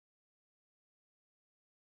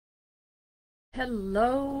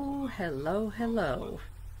Hello, hello, hello.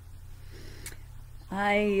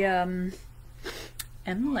 I am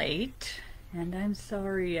late and I'm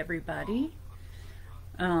sorry everybody.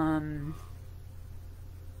 Um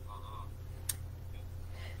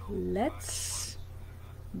let's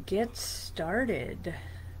get started.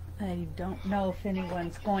 I don't know if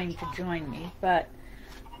anyone's going to join me, but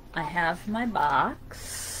I have my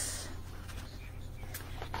box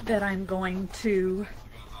that I'm going to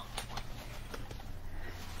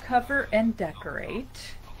cover and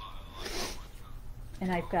decorate.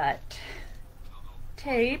 And I've got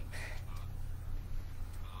tape,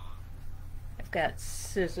 I've got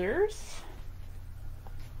scissors,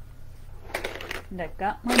 and I've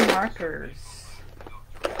got my markers.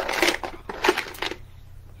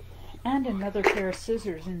 And another pair of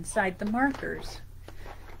scissors inside the markers,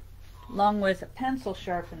 along with a pencil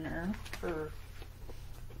sharpener for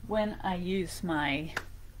when I use my...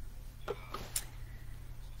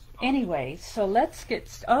 Anyway, so let's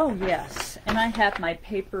get... Oh, yes, and I have my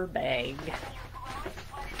paper bag.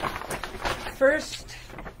 First,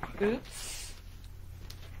 oops.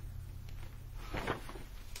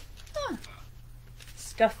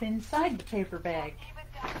 Stuff inside the paper bag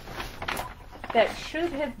that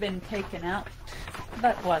should have been taken out,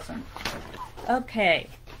 but wasn't. Okay,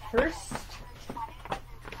 first,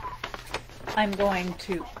 I'm going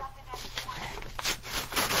to get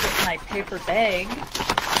my paper bag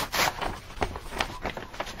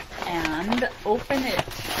and open it,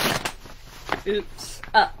 oops,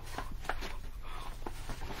 up.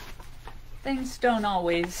 Things don't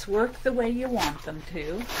always work the way you want them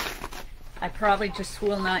to. I probably just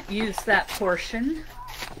will not use that portion.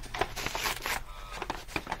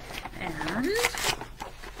 And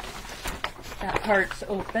that part's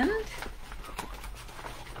opened.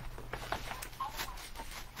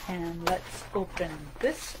 And let's open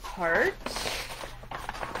this part.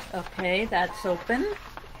 Okay, that's open.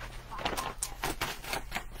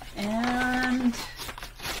 And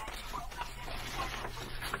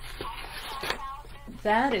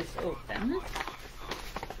that is open.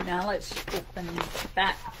 Now let's open the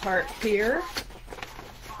back part here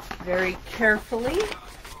very carefully.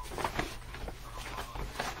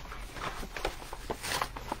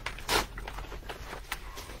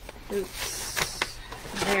 Oops,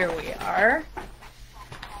 there we are.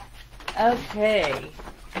 Okay,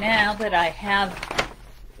 now that I have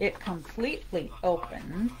it completely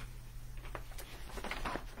open,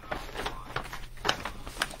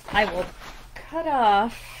 I will cut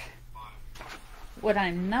off what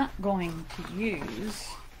I'm not going to use,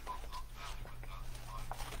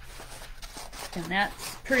 and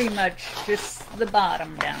that's pretty much just the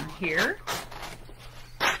bottom down here.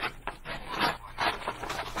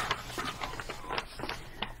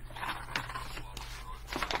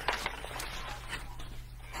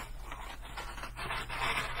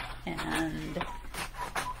 And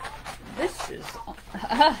this is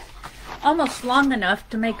almost long enough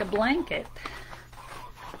to make a blanket.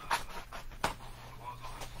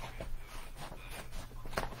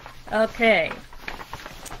 Okay,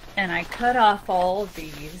 and I cut off all of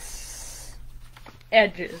these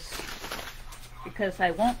edges because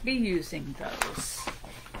I won't be using those.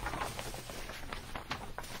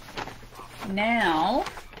 Now,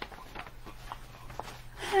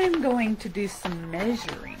 I'm going to do some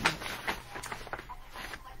measuring.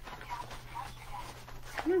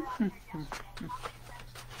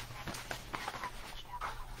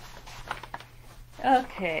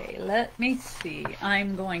 Okay, let me see.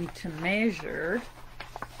 I'm going to measure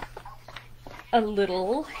a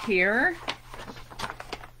little here.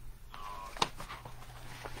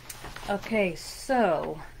 Okay,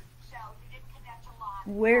 so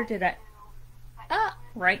where did I... Ah,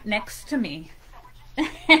 right next to me.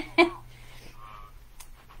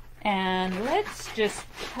 And let's just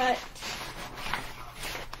cut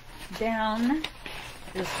down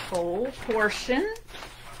this whole portion,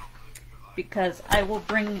 because I will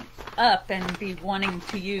bring up and be wanting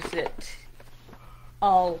to use it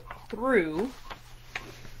all through.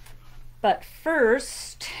 But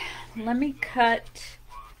first, let me cut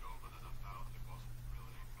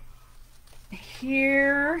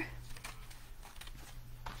here.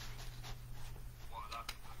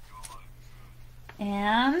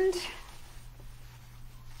 And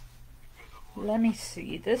let me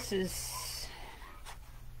see, this is,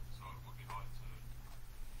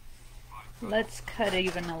 let's cut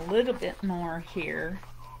even a little bit more here,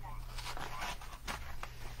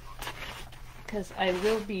 because I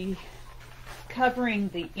will be covering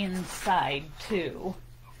the inside too.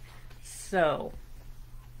 So,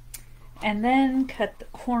 and then cut the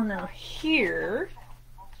corner here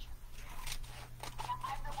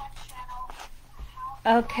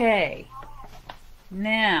Okay,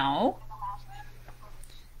 now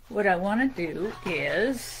what I want to do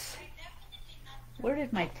is, where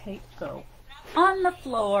did my tape go? On the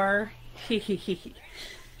floor.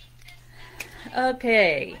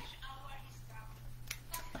 Okay,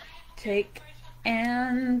 take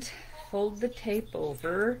and fold the tape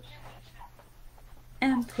over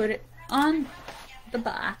and put it on the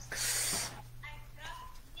box.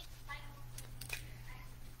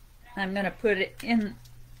 I'm going to put it in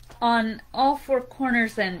on all four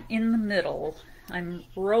corners and in the middle. I'm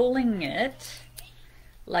rolling it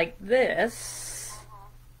like this.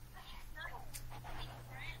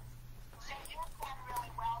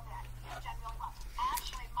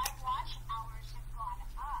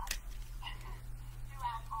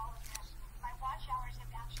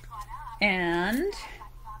 And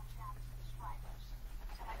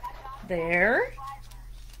there.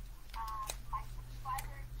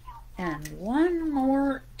 And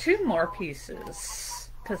two more pieces,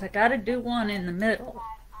 because I got to do one in the middle.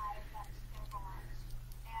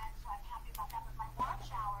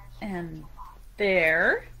 And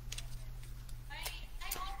there.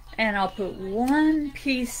 And I'll put one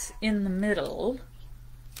piece in the middle.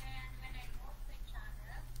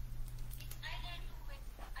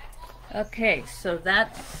 Okay, so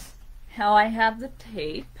that's how I have the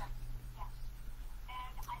tape.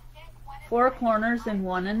 Four corners and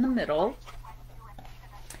one in the middle.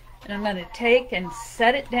 And I'm going to take and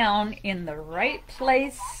set it down in the right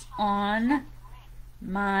place on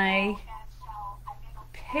my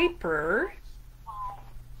paper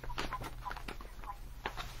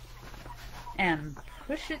and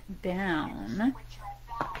push it down.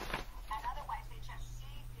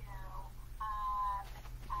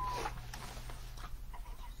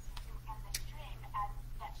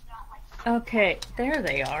 Okay, there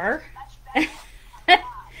they are.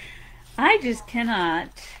 I just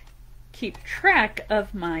cannot keep track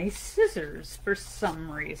of my scissors for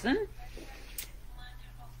some reason.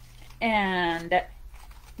 And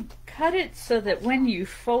cut it so that when you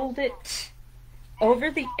fold it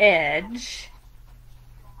over the edge,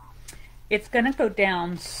 it's going to go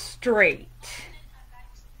down straight.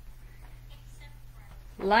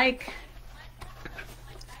 Like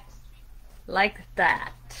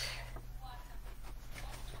that.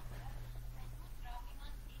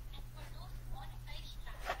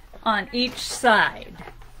 On each side.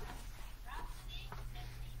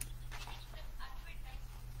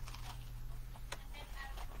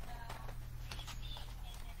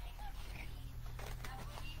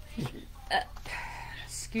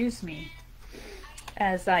 Excuse me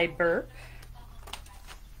as I burp.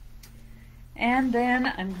 And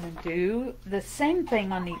then I'm going to do the same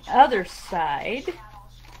thing on the other side.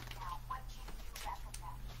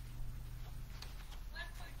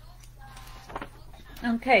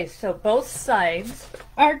 Okay, so both sides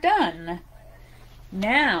are done.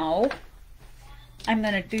 Now I'm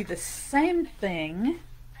going to do the same thing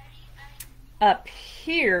up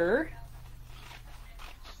here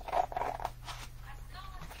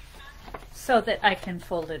so that I can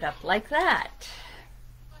fold it up like that.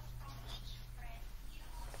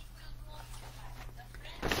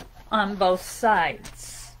 On both sides.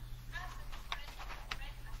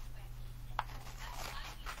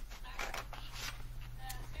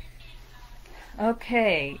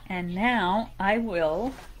 Okay, and now I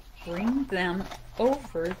will bring them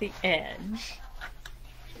over the edge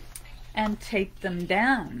and tape them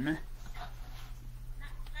down.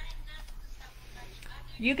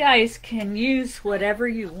 You guys can use whatever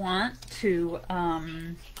you want to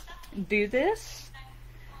do this.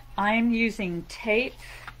 I'm using tape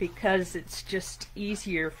because it's just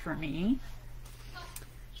easier for me.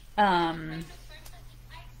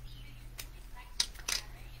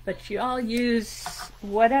 But you all use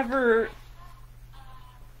whatever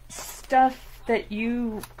stuff that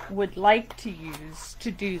you would like to use to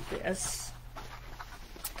do this.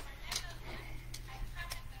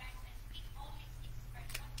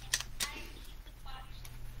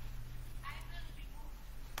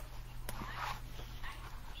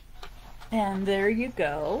 And there you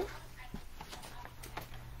go.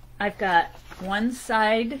 I've got one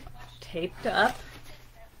side taped up.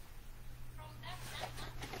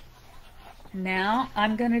 Now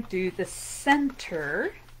I'm going to do the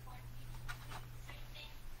center.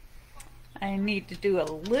 I need to do a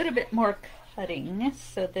little bit more cutting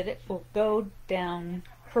so that it will go down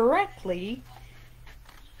correctly,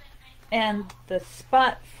 and the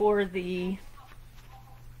spot for the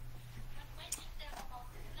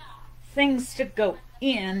things to go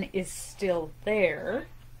in is still there.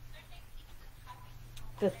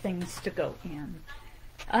 The things to go in.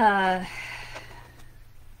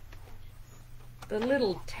 the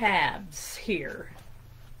little tabs here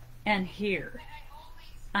and here.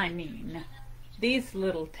 I mean, these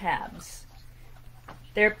little tabs,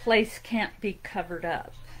 their place can't be covered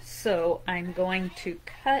up. So I'm going to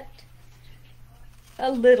cut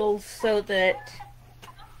a little so that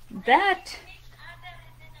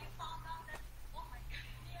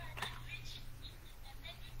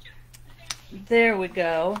there we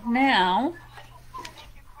go. Now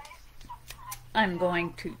I'm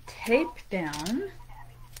going to tape down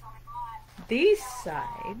these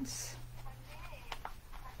sides.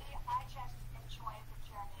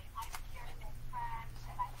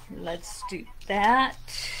 Let's do that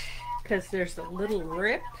because there's a little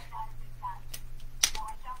rip.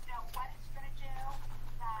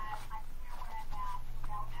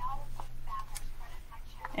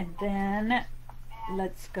 And then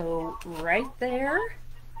let's go right there.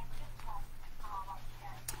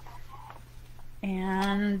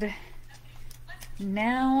 And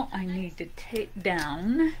now I need to tape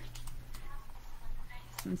down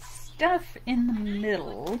some stuff in the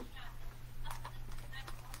middle.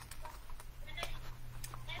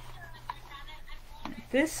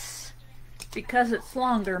 This, because it's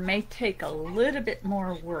longer, may take a little bit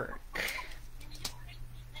more work.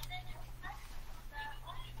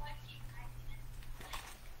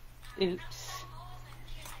 Oops.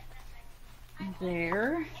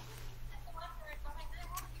 There.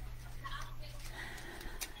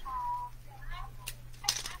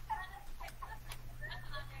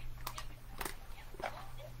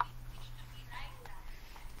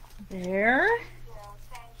 There.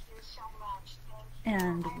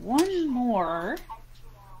 And one more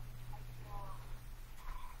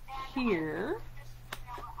here.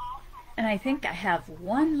 And I think I have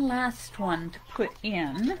one last one to put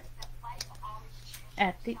in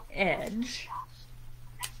at the edge.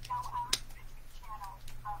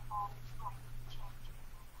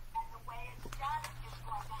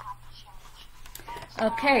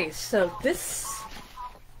 Okay, so this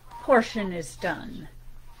portion is done.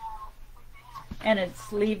 And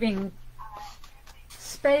it's leaving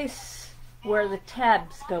space where the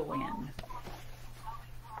tabs go in.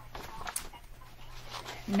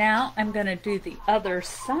 Now I'm going to do the other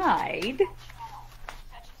side.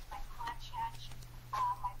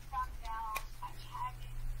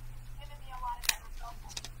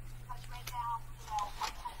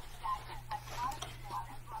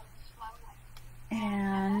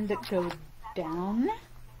 And go down.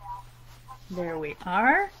 There we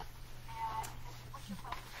are.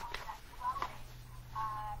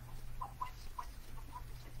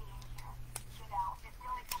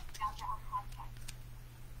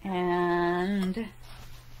 And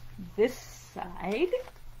this side.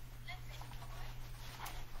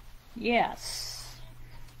 Yes.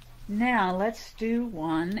 Now let's do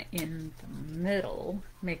one in the middle.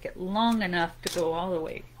 Make it long enough to go all the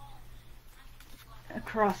way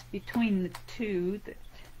across between the two that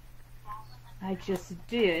I just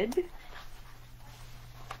did.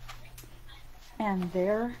 And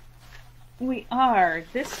there we are.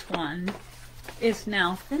 This one is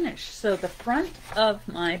now finished. So the front of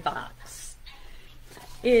my box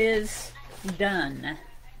is done.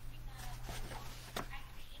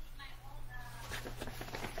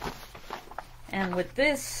 And with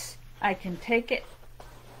this, I can take it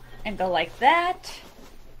and go like that.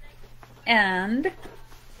 And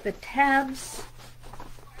the tabs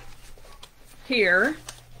here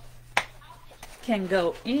can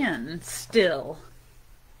go in still.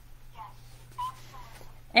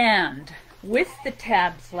 And with the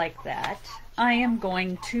tabs like that, I am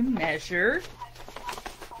going to measure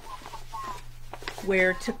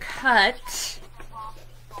where to cut.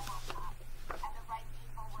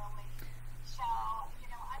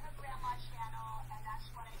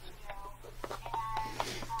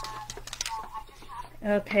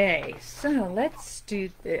 Okay, so let's do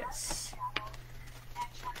this.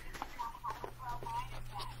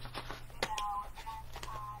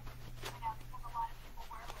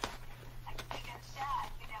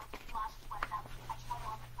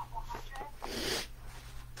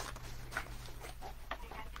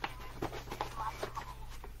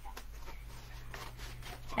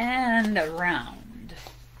 And around.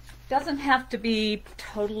 Doesn't have to be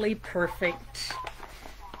totally perfect.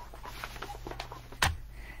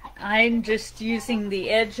 I'm just using the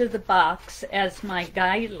edge of the box as my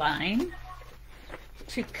guideline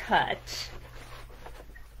to cut.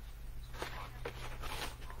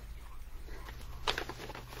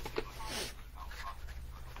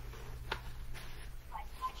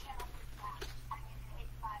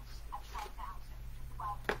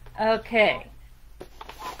 Okay.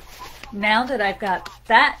 Now that I've got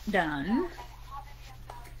that done,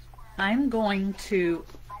 I'm going to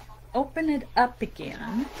open it up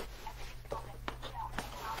again,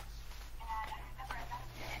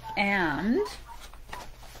 and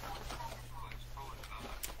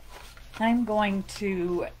I'm going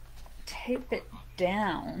to tape it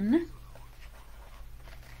down.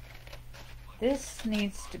 This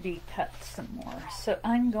needs to be cut some more, so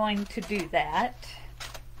I'm going to do that.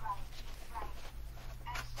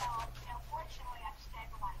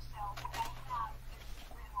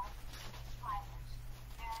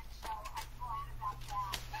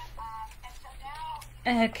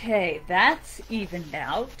 Okay, that's evened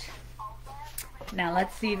out. Now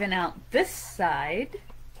let's even out this side.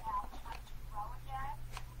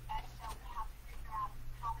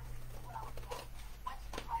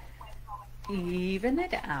 Even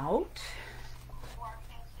it out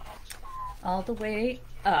all the way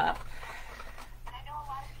up.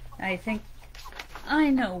 I think I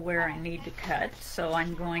know where I need to cut, so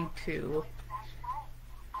I'm going to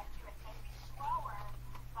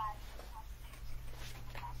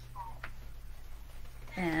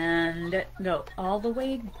and go all the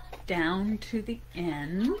way down to the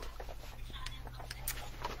end.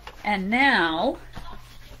 And now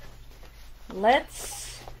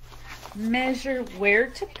let's measure where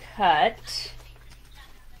to cut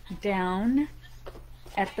down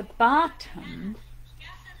at the bottom.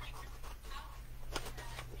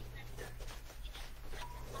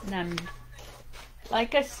 And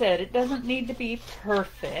like I said, it doesn't need to be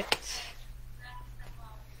perfect.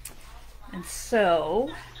 And so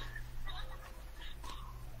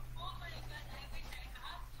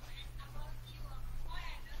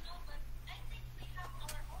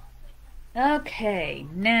okay,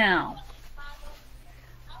 now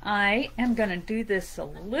I am going to do this a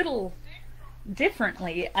little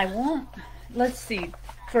differently. I won't, let's see,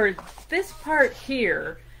 for this part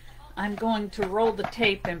here, I'm going to roll the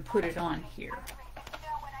tape and put it on here,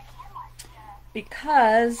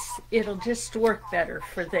 because it'll just work better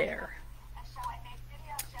for there.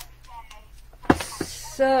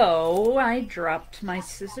 So I dropped my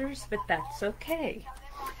scissors, but that's okay.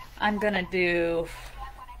 I'm going to do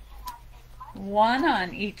one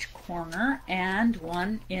on each corner and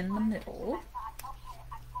one in the middle.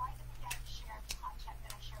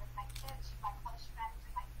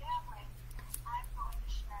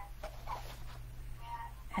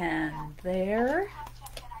 And there.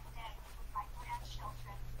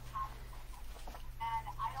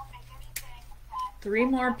 Three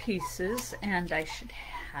more pieces and I should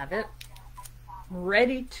have it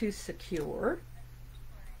ready to secure.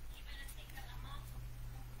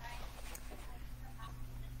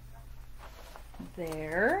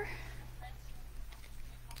 There.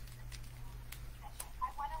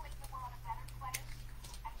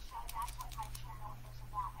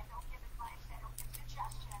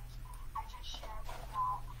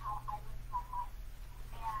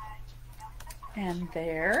 And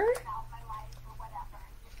there.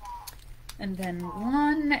 And then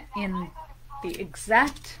one in the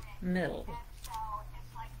exact middle.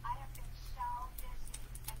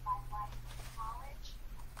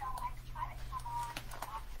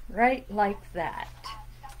 Right like that.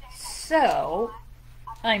 So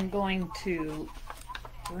I'm going to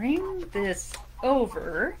bring this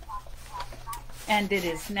over, and it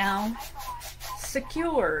is now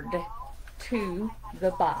secured to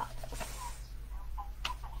the box.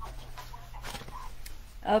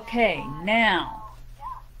 Okay, now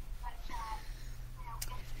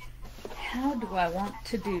how do I want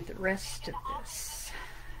to do the rest of this?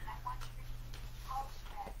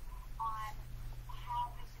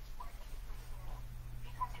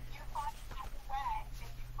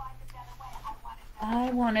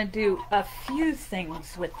 I want to do a few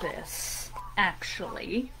things with this,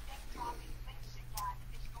 actually.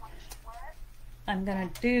 I'm going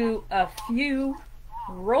to do a few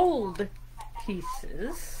rolled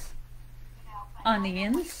pieces on the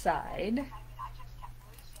inside.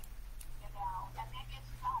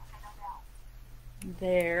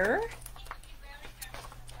 There.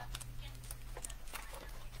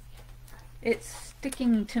 It's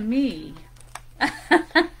sticking to me.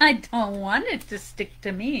 I don't want it to stick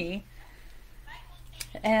to me.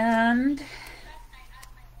 And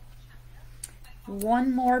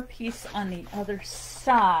one more piece on the other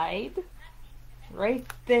side, right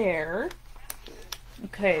there.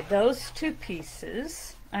 Okay, those two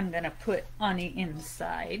pieces I'm going to put on the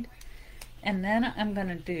inside, and then I'm going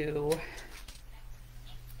to do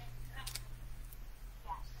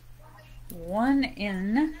one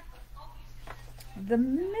in the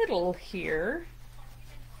middle here,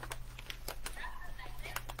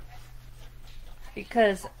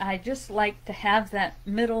 because I just like to have that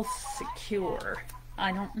middle secure.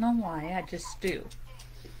 I don't know why, I just do.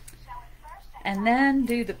 And then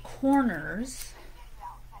do the corners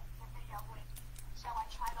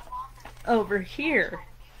over here.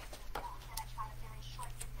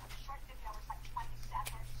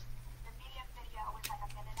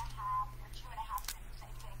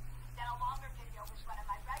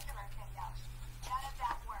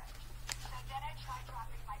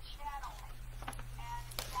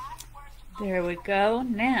 There we go.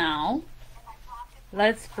 Now,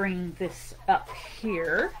 let's bring this up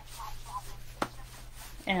here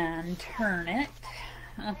and turn it.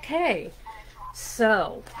 Okay,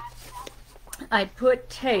 so I put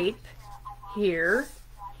tape here,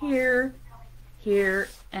 here, here,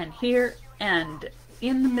 and here, and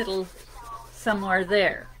in the middle somewhere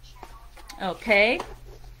there. Okay,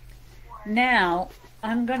 now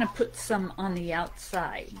I'm going to put some on the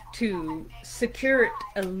outside to secure it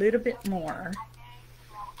a little bit more.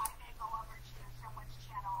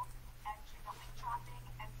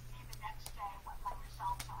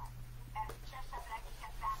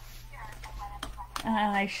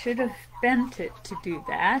 I should have bent it to do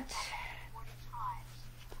that.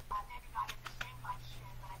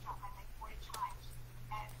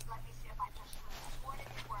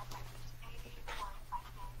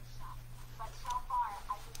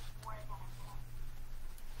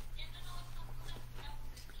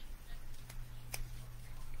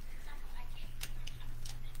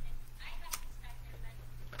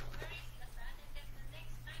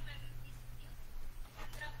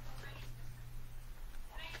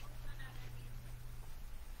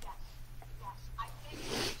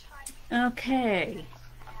 Okay,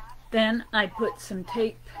 then I put some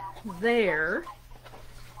tape there,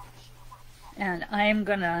 and I'm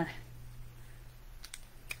gonna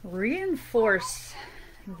reinforce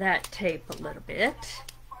that tape a little bit.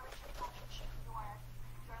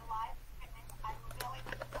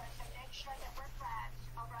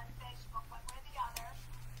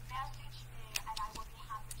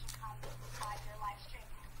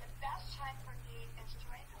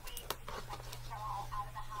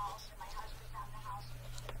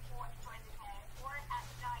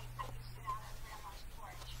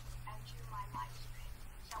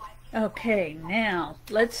 Okay, now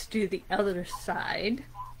let's do the other side.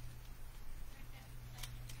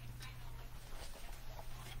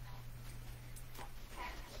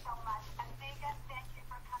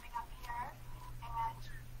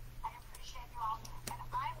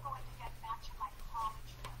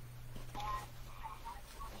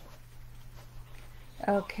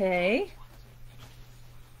 Okay.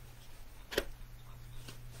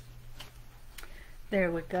 There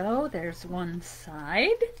we go. There's one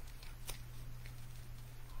side.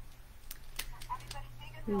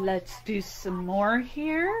 Let's do some more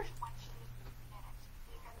here.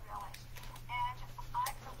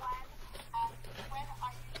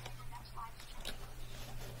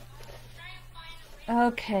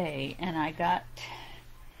 Okay, and I got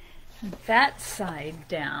that side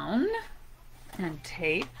down and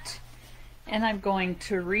taped, and I'm going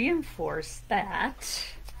to reinforce that.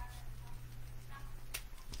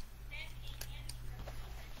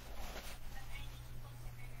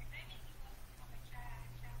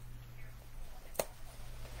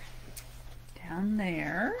 Down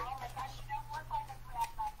there.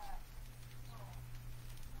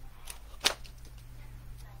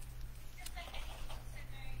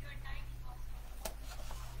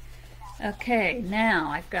 Okay,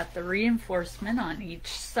 now I've got the reinforcement on each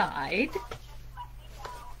side.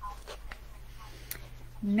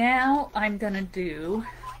 Now I'm going to do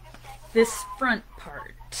this front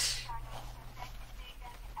part.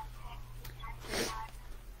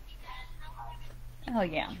 Oh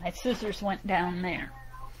yeah, my scissors went down there.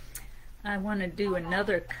 I want to do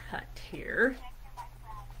another cut here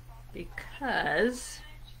because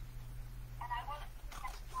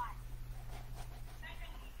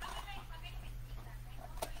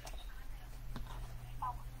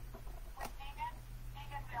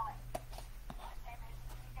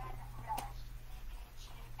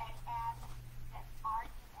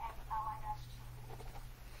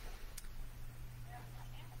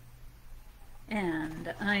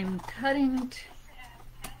and I'm cutting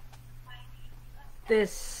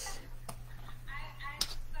this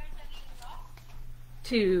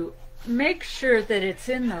to make sure that it's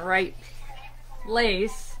in the right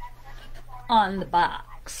place on the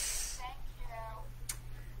box.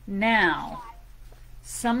 Now,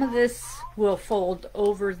 some of this will fold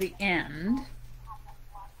over the end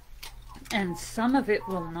and some of it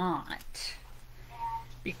will not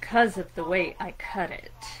because of the way I cut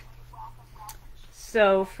it.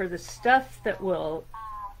 So for the stuff that will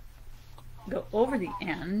go over the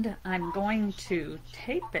end, I'm going to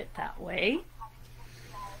tape it that way.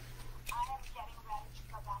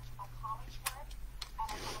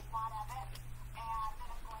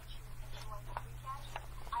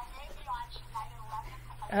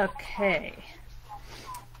 Okay,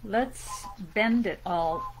 let's bend it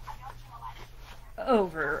all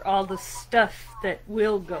over, all the stuff that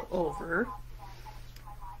will go over,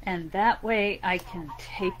 and that way I can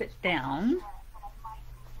tape it down,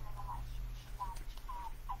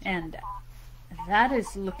 and that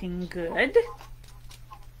is looking good.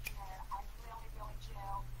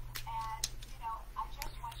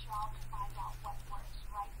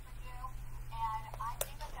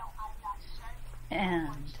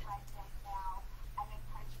 And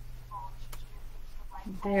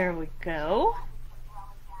there we go.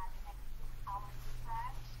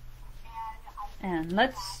 And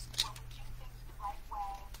let's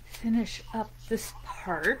finish up this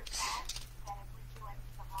part.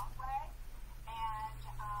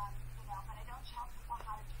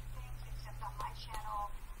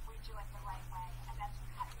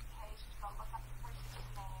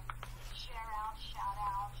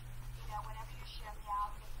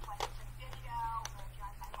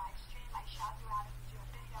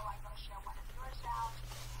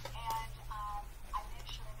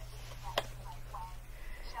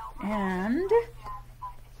 And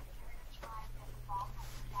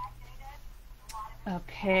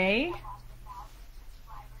okay,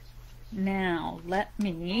 now let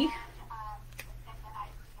me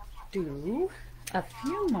do a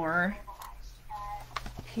few more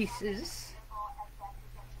pieces.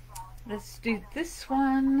 Let's do this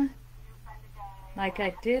one like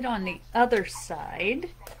I did on the other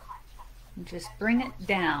side. Just bring it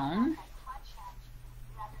down.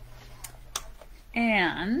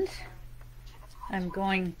 And I'm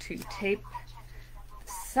going to tape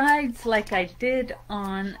sides like I did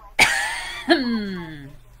on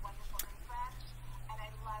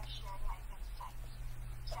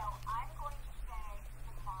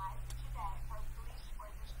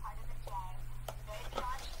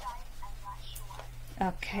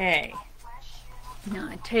okay, now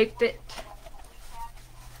I taped it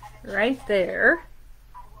right there.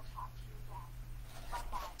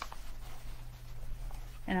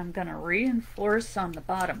 And I'm going to reinforce on the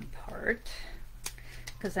bottom part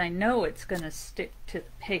because I know it's going to stick to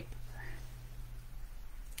the paper.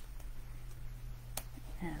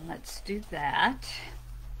 And let's do that.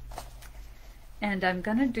 And I'm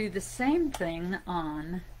going to do the same thing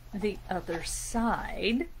on the other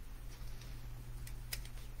side.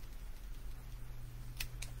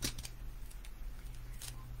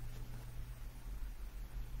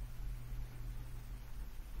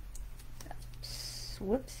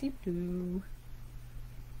 Whoopsie blue,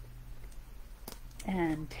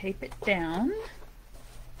 and tape it down.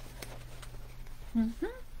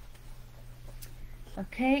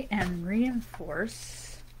 Okay, and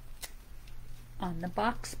reinforce on the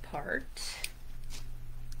box part.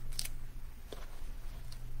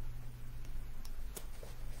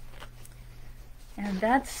 And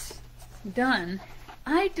that's done.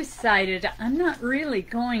 I decided I'm not really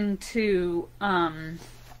going to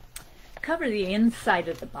cover the inside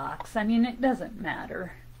of the box. I mean, it doesn't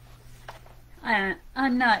matter.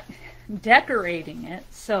 I'm not decorating it,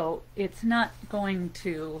 so it's not going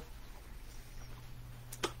to.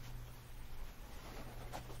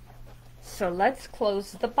 So let's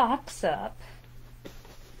close the box up.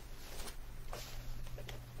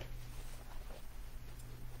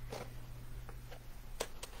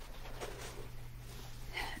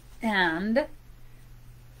 And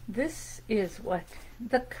this is what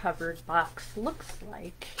the covered box looks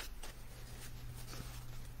like.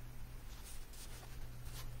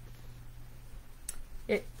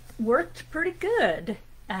 It worked pretty good,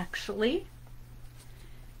 actually.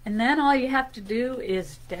 And then all you have to do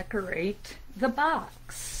is decorate the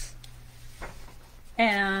box.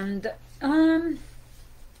 And I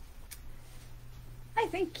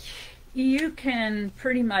think you can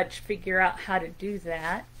pretty much figure out how to do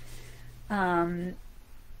that.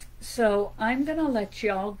 So I'm going to let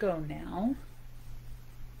y'all go now,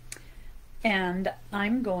 and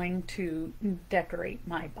I'm going to decorate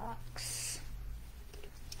my box.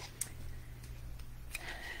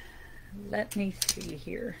 Let me see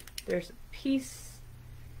here. There's a piece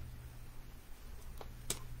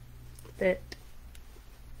that,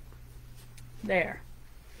 there.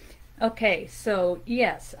 Okay, so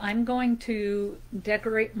yes, I'm going to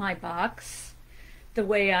decorate my box the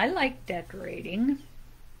way I like decorating.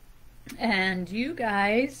 And you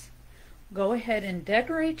guys go ahead and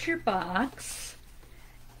decorate your box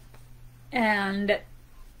and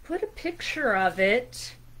put a picture of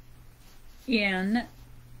it in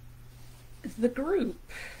the group.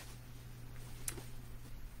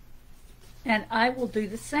 And I will do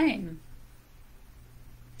the same.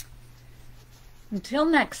 Until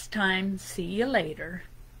next time, see you later.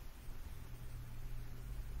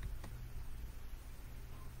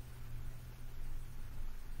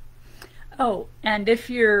 Oh, and if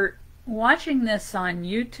you're watching this on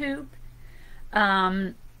YouTube,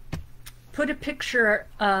 put a picture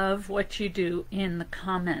of what you do in the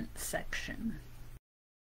comment section.